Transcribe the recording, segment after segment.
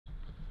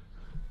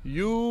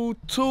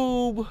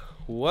YouTube,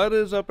 what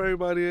is up,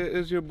 everybody? It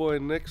is your boy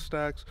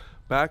NickStaxz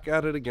back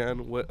at it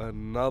again with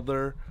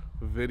another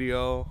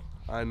video.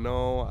 I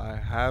know I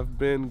have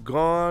been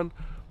gone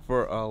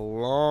for a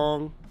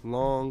long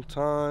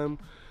time,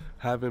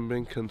 haven't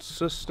been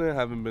consistent,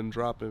 haven't been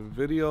dropping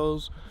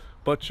videos,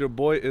 but your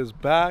boy is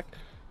back.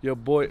 Your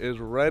boy is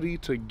ready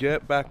to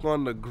get back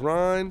on the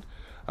grind.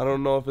 I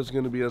don't know if it's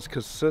going to be as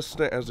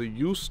consistent as it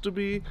used to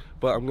be,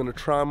 but I'm going to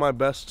try my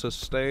best to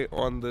stay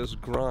on this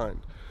grind.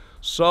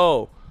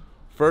 So,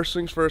 first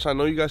things first, I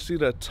know you guys see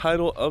the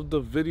title of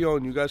the video,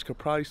 and you guys could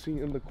probably see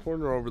in the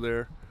corner over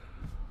there.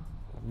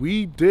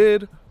 We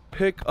did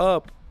pick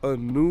up a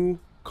new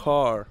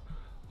car.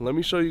 Let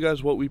me show you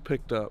guys what we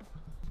picked up.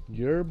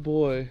 Your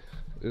boy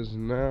is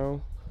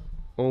now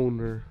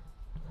owner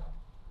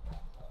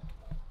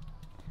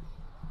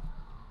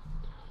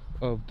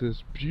of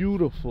this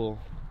beautiful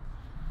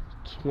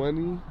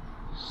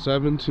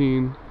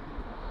 2017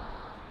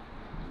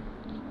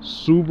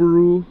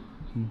 Subaru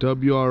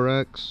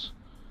WRX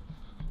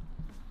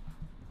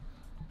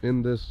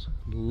in this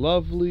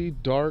lovely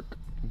dark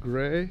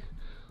gray.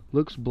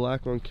 Looks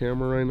black on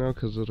camera right now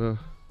because of the,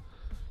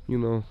 you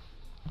know,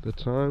 the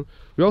time.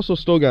 We also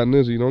still got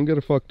Nizzy. Don't get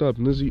it fucked up.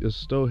 Nizzy is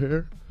still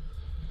here.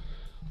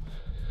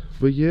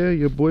 But yeah,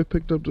 your boy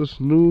picked up this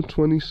new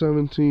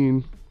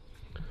 2017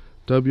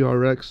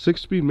 WRX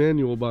 6-speed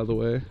manual, by the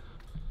way.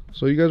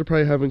 So you guys are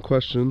probably having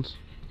questions.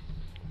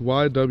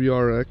 Why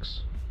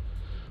WRX?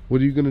 What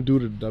are you gonna do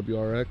to the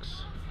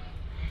WRX?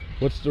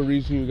 What's the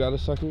reason you got a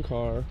second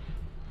car?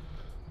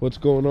 What's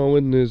going on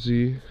with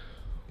Nizzy?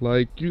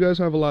 Like, you guys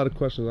have a lot of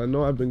questions. I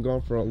know I've been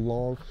gone for a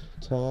long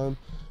time,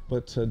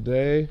 but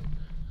today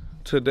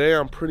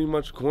I'm pretty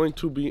much going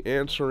to be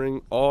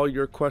answering all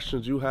your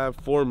questions you have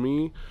for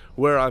me.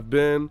 Where I've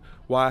been,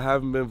 why I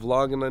haven't been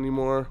vlogging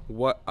anymore,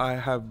 what I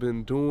have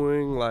been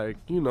doing, like,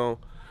 you know,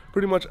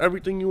 pretty much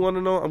everything you want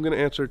to know, I'm going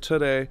to answer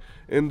today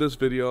in this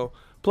video.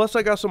 Plus,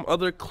 I got some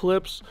other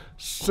clips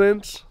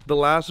since the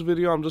last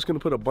video. I'm just going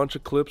to put a bunch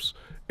of clips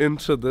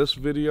into this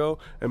video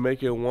and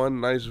make it one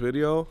nice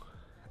video.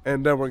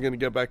 And then we're going to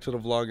get back to the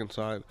vlogging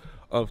side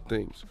of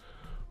things.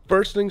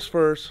 First things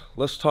first,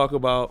 let's talk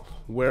about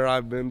where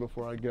I've been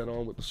before I get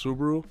on with the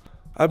Subaru.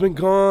 I've been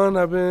gone.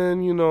 I've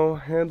been, you know,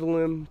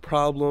 handling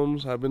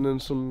problems. I've been in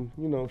some,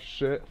 you know,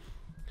 shit.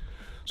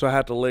 So I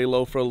had to lay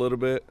low for a little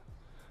bit.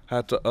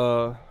 Had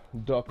to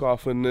duck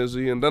off with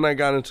Nizzy. And then I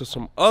got into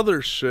some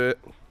other shit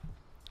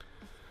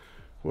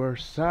where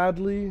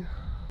sadly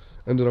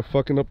ended up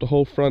fucking up the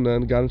whole front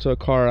end. Got into a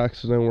car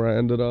accident where I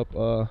ended up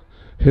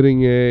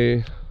hitting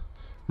a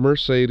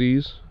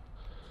Mercedes.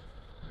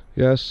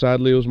 Yes,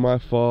 sadly it was my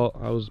fault.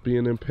 I was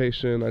being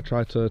impatient. I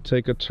tried to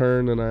take a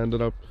turn and I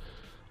ended up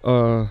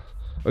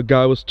a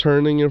guy was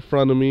turning in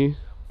front of me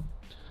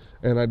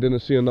and I didn't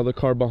see another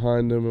car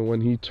behind him, and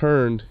when he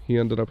turned he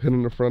ended up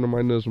hitting the front of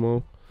my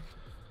Nismo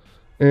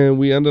and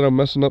we ended up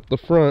messing up the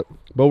front,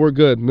 but we're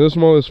good.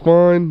 Nismo is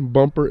fine.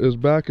 Bumper is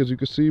back, as you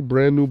can see,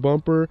 brand new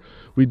bumper.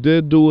 We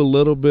did do a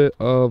little bit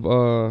of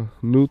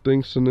new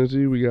things to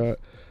Nizzy. We got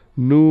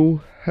new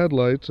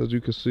headlights, as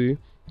you can see,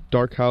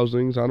 dark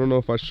housings. I don't know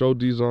if I showed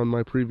these on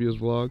my previous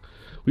vlog.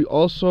 We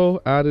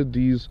also added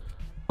these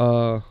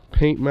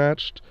paint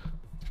matched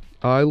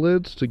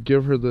eyelids to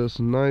give her this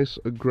nice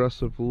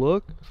aggressive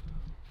look.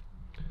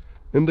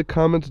 In the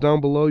comments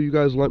down below, you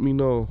guys let me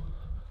know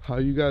how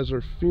you guys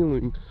are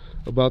feeling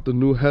about the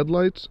new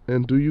headlights,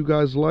 and do you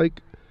guys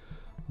like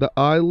the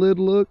eyelid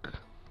look?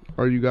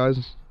 Are you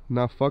guys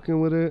not fucking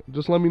with it?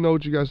 Just let me know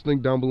what you guys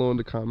think down below in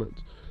the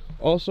comments.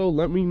 Also,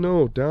 let me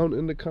know down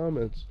in the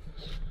comments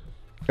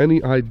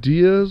any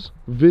ideas,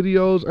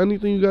 videos,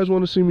 anything you guys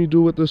want to see me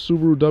do with this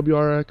Subaru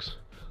WRX.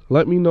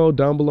 Let me know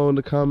down below in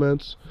the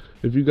comments.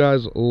 If you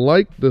guys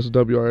like this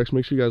WRX,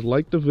 make sure you guys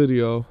like the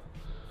video.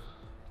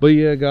 But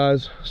yeah,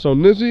 guys, so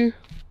Nizzy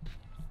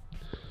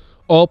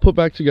all put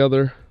back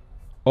together,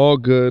 all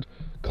good,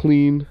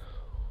 clean,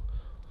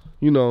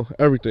 you know,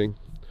 everything.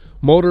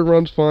 Motor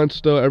runs fine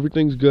still,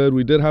 everything's good.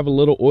 We did have a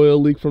little oil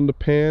leak from the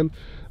pan.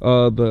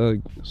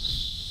 The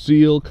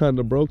seal kind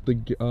of broke,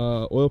 the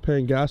oil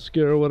pan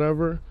gasket or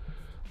whatever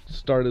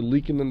started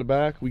leaking in the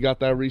back. We got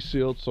that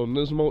resealed, so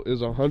Nismo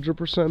is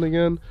 100%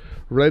 again,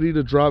 ready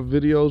to drop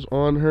videos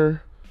on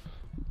her,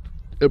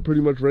 and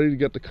pretty much ready to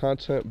get the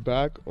content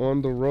back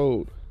on the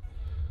road.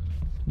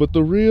 But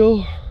the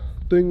real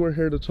thing we're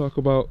here to talk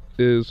about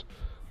is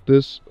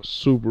this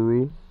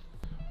Subaru.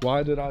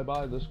 Why did I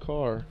buy this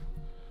car?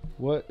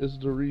 What is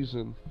the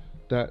reason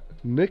that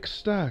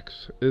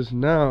NickStaxz is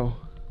now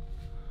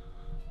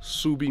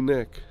Subie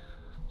Nick?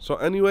 So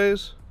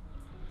anyways,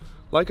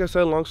 like I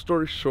said, long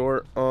story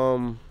short,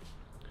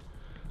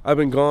 I've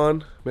been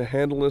gone, been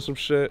handling some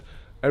shit.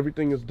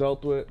 Everything is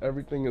dealt with,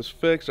 everything is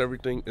fixed,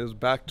 everything is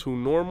back to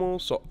normal.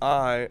 So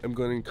I am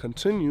going to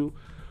continue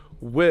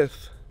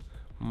with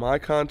my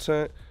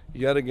content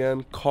yet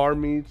again. Car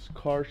meets,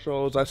 car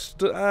shows.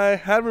 I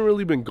haven't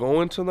really been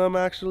going to them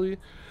actually.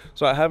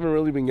 so I haven't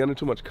really been getting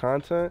too much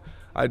content.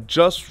 I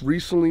just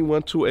recently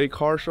went to a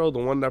car show, the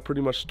one that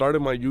pretty much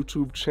started my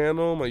YouTube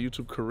channel, my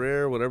YouTube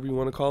career, whatever you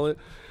want to call it.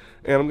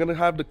 And I'm gonna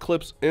have the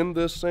clips in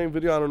this same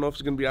video. I don't know if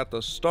it's gonna be at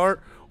the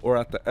start or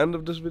at the end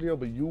of this video,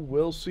 but you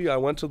will see. I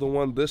went to the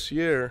one this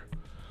year,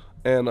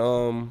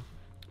 and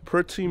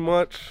pretty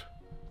much,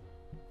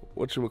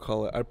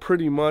 I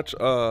pretty much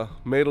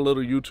made a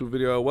little YouTube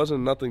video. It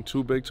wasn't nothing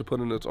too big to put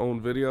in its own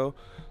video.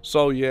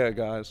 So yeah,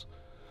 guys,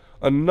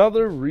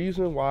 another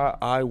reason why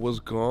I was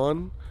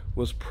gone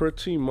was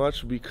pretty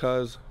much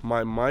because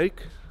my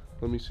mic,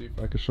 let me see if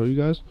I can show you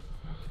guys.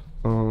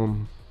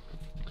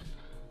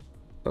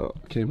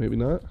 Okay, maybe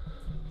not.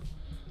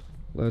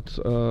 Let's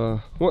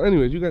well,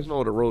 anyways, you guys know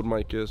what a Rode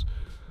mic is.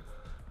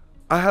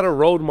 I had a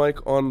Rode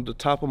mic on the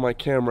top of my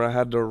camera. I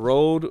had the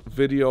Rode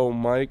Video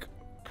Mic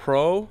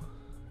Pro.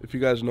 If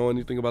you guys know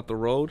anything about the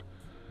Rode,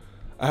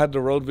 I had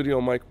the Rode Video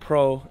Mic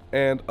Pro,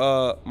 and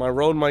my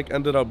Rode mic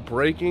ended up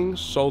breaking,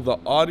 so the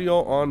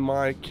audio on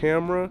my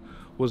camera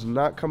was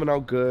not coming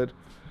out good.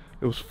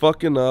 It was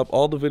fucking up.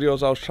 All the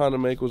videos I was trying to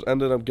make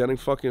ended up getting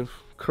fucking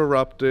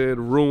corrupted,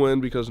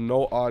 ruined, because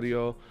no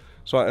audio.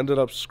 So I ended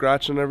up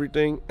scratching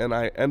everything, and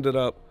I ended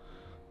up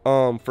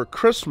for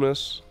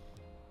Christmas,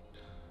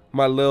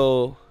 my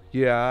little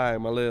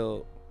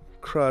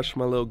crush,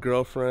 my little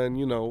girlfriend,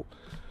 you know,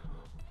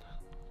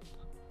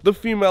 the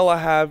female I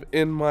have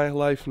in my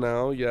life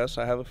now. Yes,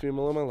 I have a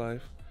female in my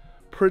life.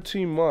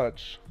 Pretty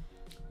much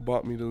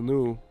bought me the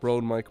new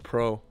Rode Mic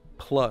Pro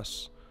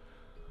Plus,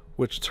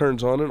 which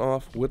turns on and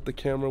off with the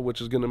camera, which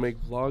is gonna make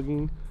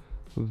vlogging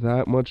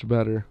that much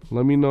better.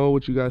 Let me know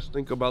what you guys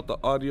think about the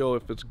audio,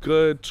 if it's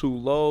good, too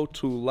low,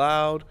 too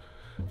loud,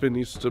 if it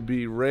needs to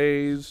be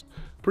raised,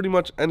 pretty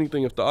much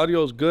anything. If the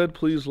audio is good,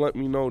 please let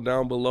me know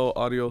down below.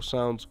 Audio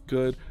sounds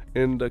good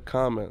in the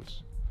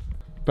comments.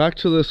 Back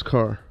to this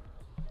car.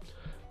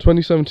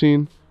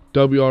 2017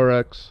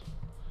 WRX,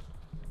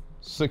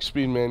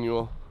 6-speed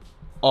manual,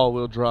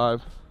 all-wheel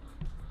drive.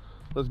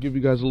 Let's give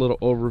you guys a little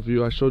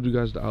overview. I showed you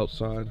guys the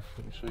outside.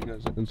 Let me show you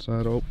guys the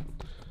inside. Oh,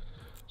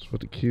 that's what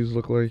the keys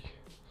look like.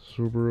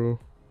 Subaru.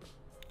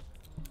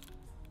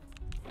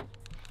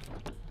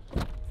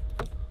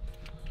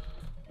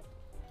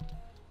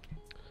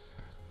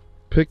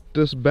 Picked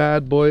this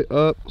bad boy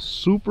up.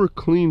 Super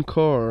clean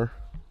car.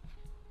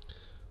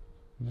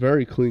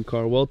 Very clean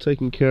car. Well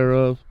taken care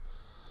of.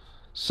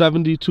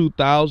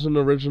 72,000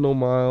 original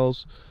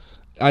miles.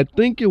 I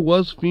think it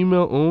was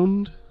female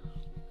owned.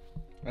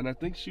 And I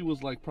think she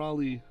was like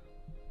probably,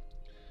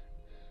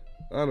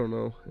 I don't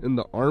know, in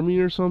the army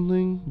or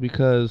something,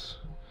 because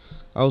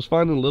I was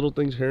finding little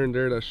things here and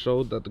there that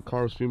showed that the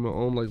car was female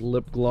owned, like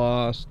lip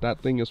gloss,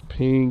 that thing is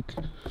pink.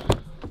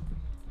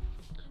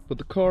 But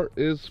the car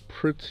is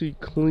pretty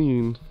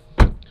clean.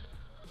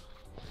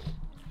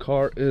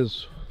 Car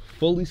is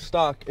fully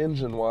stock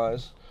engine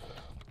wise.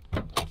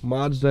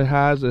 Mods that it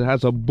has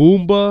a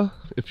Boomba.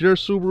 If you're a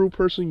Subaru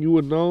person, you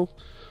would know.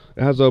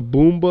 It has a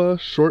Boomba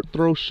short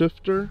throw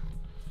shifter.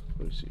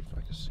 Let me see if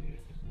I can see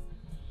it.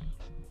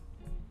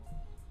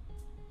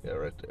 Yeah,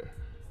 right there.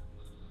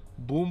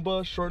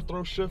 Boomba short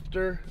throw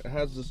shifter. It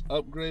has this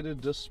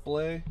upgraded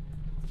display.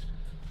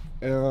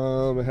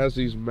 It has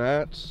these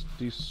mats,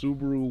 these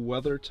Subaru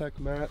WeatherTech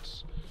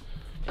mats.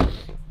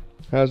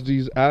 Has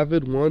these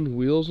Avid 1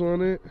 wheels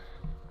on it.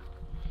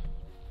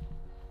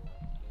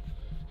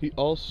 He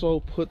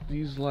also put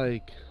these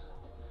like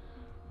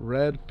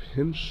red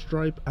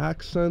pinstripe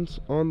accents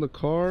on the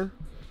car.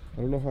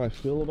 I don't know how I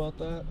feel about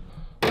that.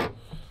 As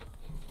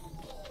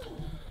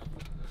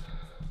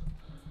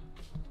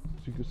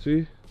you can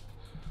see,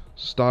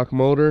 stock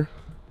motor.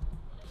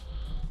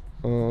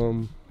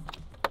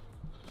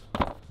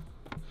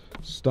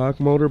 Stock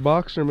motor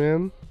boxer,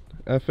 man.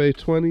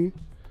 FA20.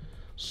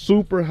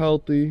 Super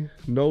healthy.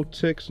 No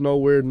ticks, no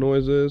weird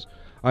noises.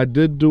 I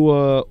did do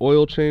a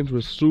oil change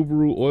with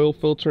Subaru oil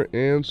filter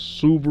and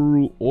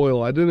Subaru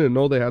oil. I didn't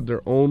know they had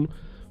their own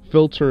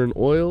filter and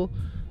oil.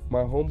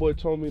 My homeboy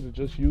told me to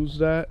just use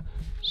that,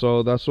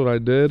 so that's what I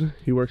did.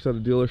 He works at a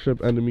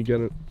dealership,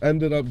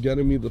 ended up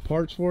getting me the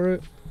parts for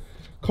it.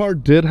 Car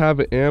did have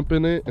an amp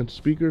in it and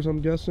speakers,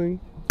 I'm guessing.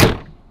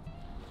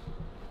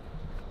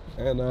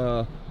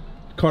 And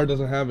car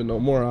doesn't have it no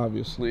more,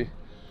 obviously.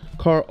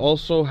 Car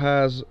also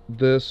has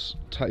this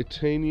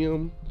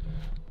titanium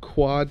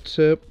quad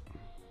tip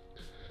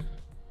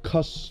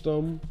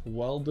custom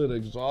welded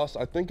exhaust.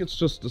 I think it's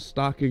just the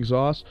stock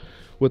exhaust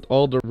with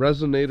all the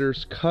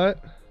resonators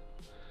cut,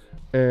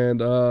 and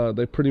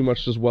they pretty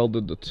much just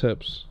welded the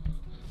tips.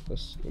 Let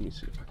me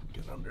see if I can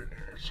get under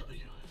there and show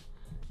you.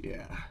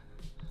 Yeah,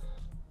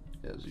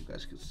 as you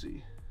guys can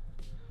see,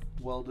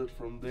 welded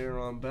from there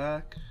on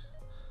back.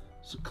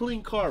 It's a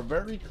clean car,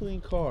 very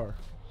clean car.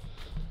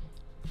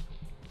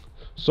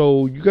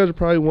 So you guys are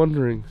probably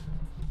wondering,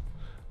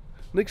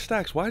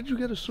 NickStaxz, why did you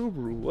get a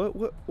Subaru?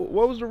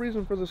 What was the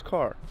reason for this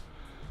car?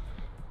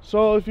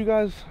 So if you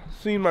guys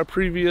seen my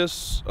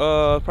previous,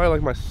 probably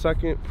like my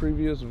second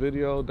previous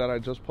video that I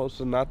just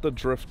posted, not the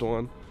drift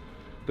one,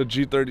 the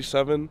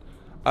G37,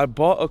 I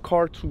bought a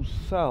car to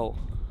sell.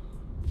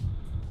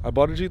 I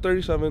bought a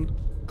G37,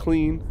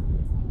 cleaned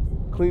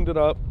it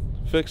up,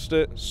 fixed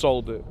it,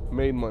 sold it,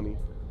 made money.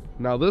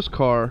 Now this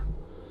car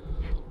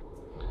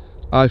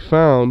I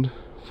found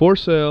for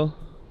sale,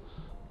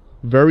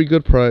 very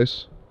good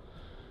price,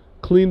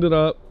 cleaned it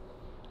up,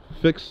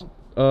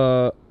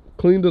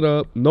 cleaned it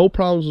up, no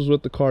problems was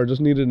with the car,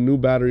 just needed a new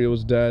battery, it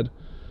was dead.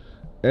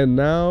 And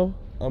now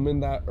I'm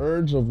in that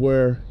urge of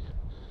where,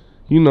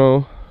 you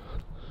know,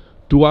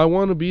 do I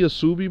want to be a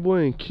Subie boy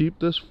and keep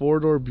this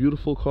 4-door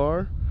beautiful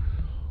car,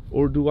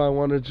 or do I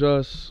want to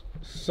just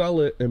sell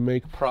it and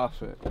make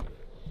profit?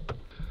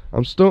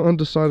 I'm still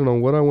undecided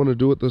on what I want to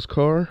do with this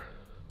car.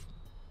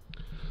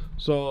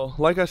 So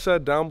like I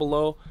said, down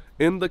below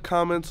in the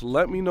comments,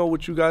 let me know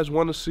what you guys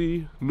want to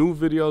see, new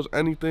videos,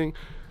 anything.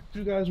 If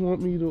you guys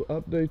want me to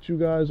update you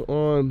guys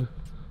on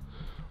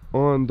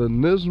the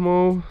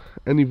Nismo,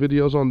 any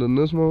videos on the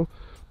Nismo,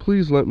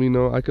 please let me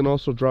know. I can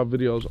also drop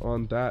videos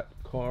on that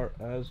car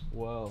as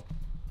well.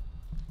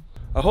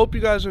 I hope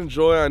you guys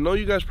enjoy. I know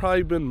you guys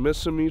probably been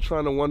missing me,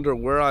 trying to wonder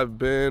where I've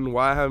been,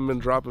 why I haven't been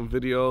dropping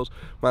videos.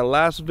 My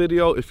last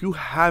video, if you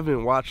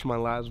haven't watched my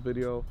last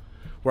video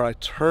where I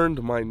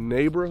turned my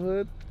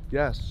neighborhood,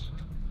 yes,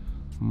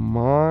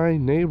 my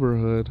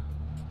neighborhood,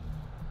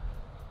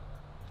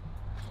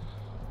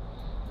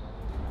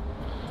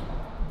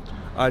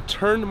 I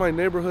turned my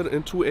neighborhood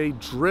into a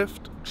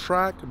drift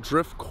track,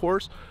 drift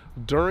course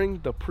during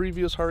the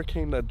previous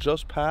hurricane that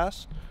just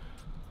passed.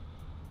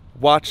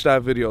 Watch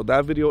that video.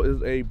 That video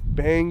is a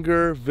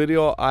banger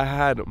video. I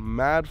had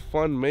mad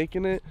fun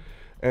making it,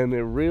 and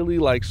it really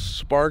like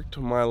sparked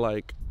my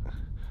like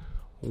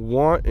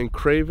want and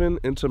craving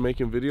into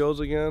making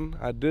videos again.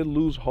 I did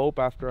lose hope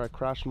after I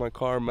crashed my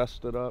car,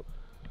 messed it up,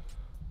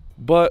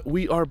 but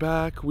we are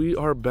back, we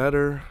are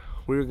better.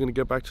 We're gonna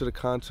get back to the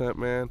content,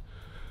 man.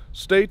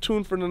 Stay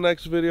tuned for the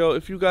next video.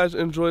 If you guys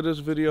enjoyed this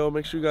video,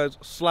 make sure you guys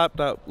slap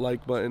that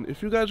like button.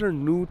 If you guys are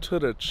new to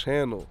the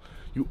channel,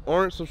 you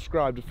aren't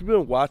subscribed, if you've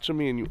been watching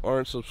me and you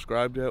aren't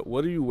subscribed yet,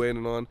 what are you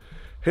waiting on?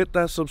 Hit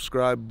that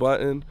subscribe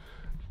button.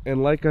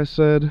 And like I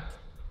said,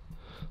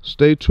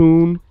 stay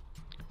tuned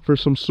for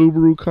some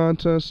Subaru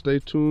content, stay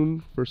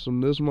tuned for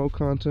some Nismo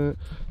content,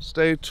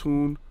 stay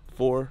tuned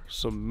for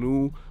some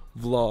new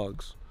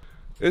vlogs.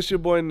 It's your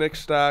boy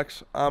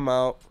NickStaxz. I'm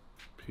out.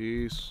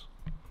 Peace.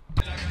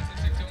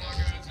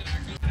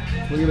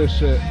 Look at this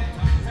shit.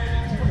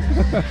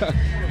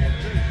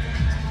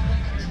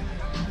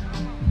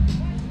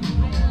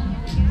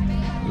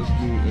 This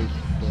dude is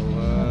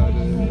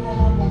flooded.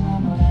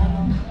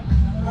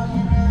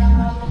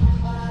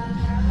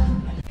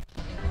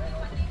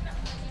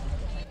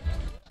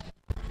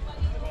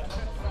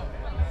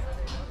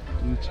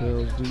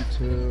 Details,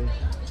 details.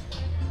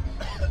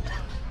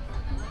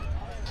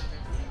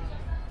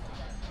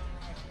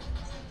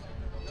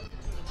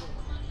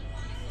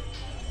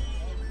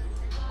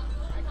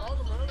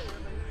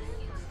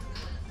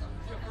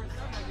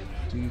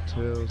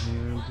 Details,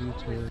 man,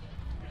 details.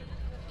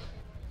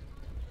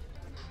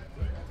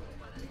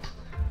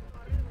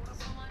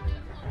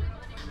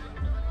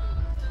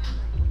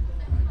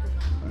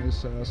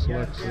 Nice ass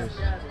Lexus.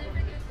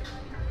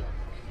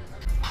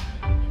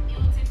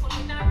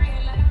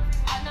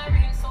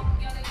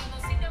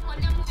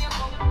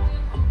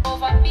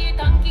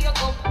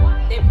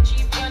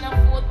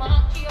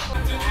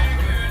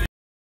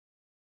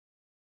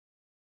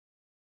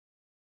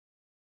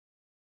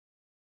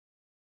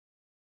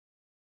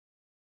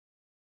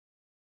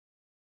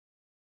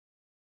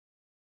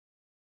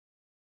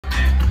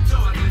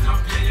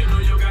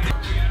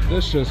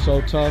 This shit's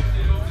so tough.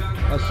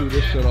 I see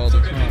this shit all the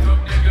time.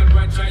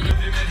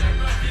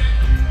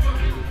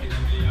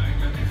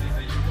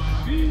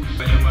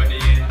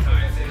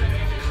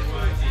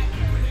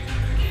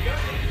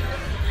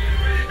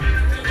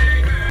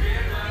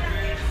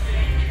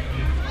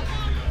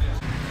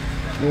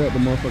 Look at the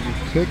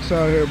motherfucking kicks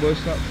out here, boy.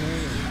 Stop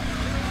playing.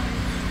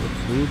 The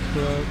food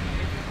truck.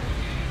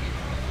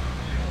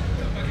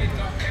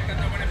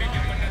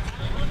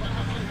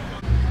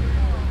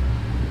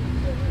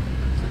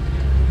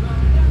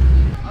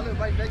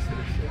 Right next to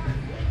this shit.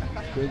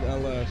 Big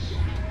LS.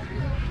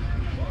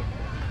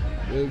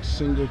 Big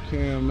single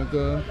cam,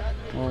 nigga.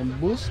 On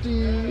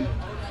Boosty.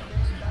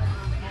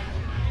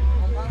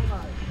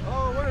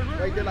 Oh, what is it?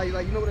 Right there,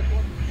 like you know what it's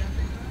called?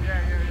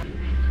 Yeah.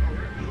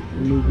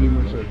 New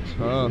Beamers are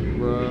tough,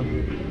 bro.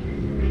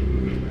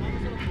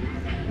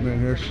 Man,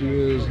 here she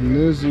is,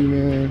 Nizzy,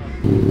 man.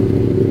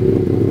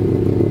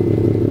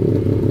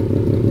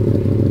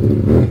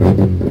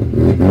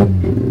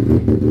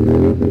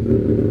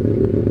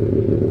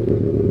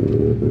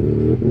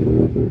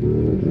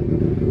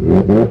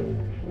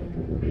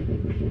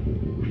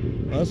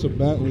 That's a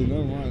Bentley,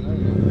 never mind.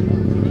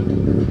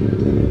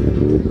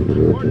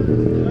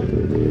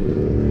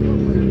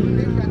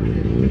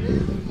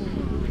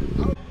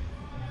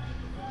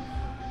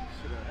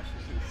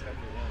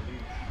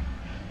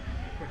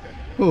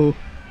 Oh.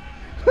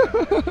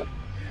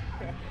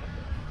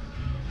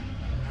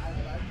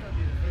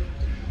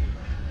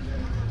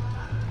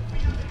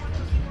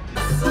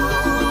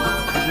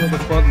 what the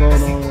fuck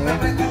going on,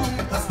 man.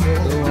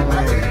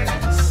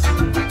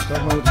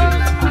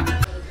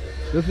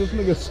 This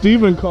nigga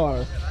Steven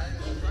car.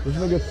 This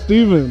nigga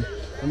Steven.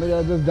 That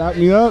nigga just dapped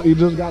me up. He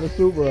just got a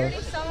Subaru.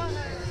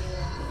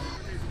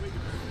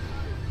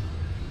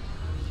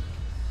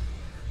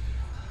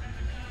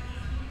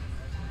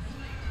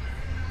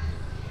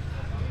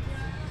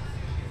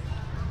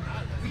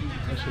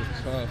 That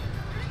shit's tough.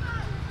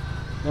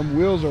 Them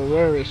wheels are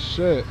rare as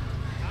shit.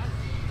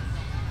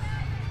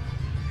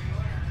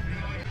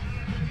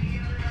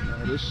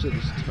 Nah, this shit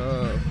is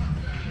tough.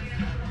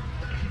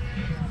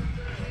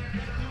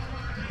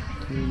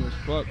 Clean as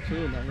fuck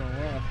too, not gonna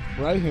lie.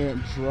 Right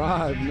hand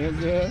drive,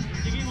 nigga.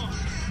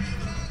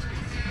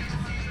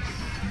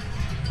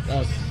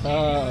 That's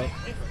tough.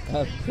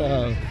 That's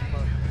tough.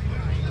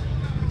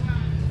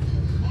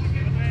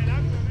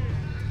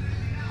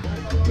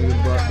 Nigga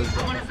brought the...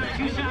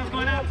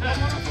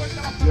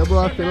 Yeah, bro,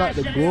 I feel like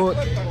the goat.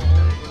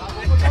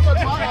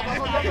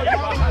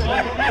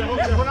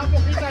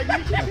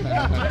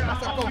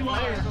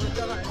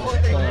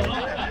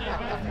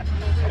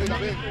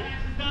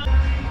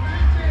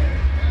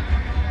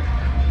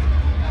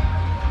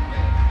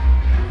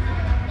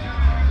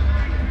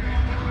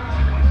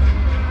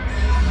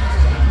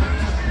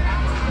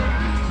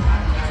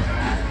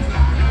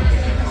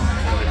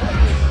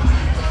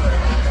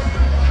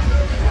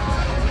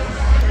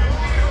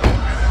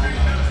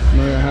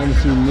 I haven't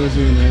seen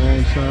Lizzie in a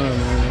long time,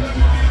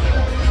 man.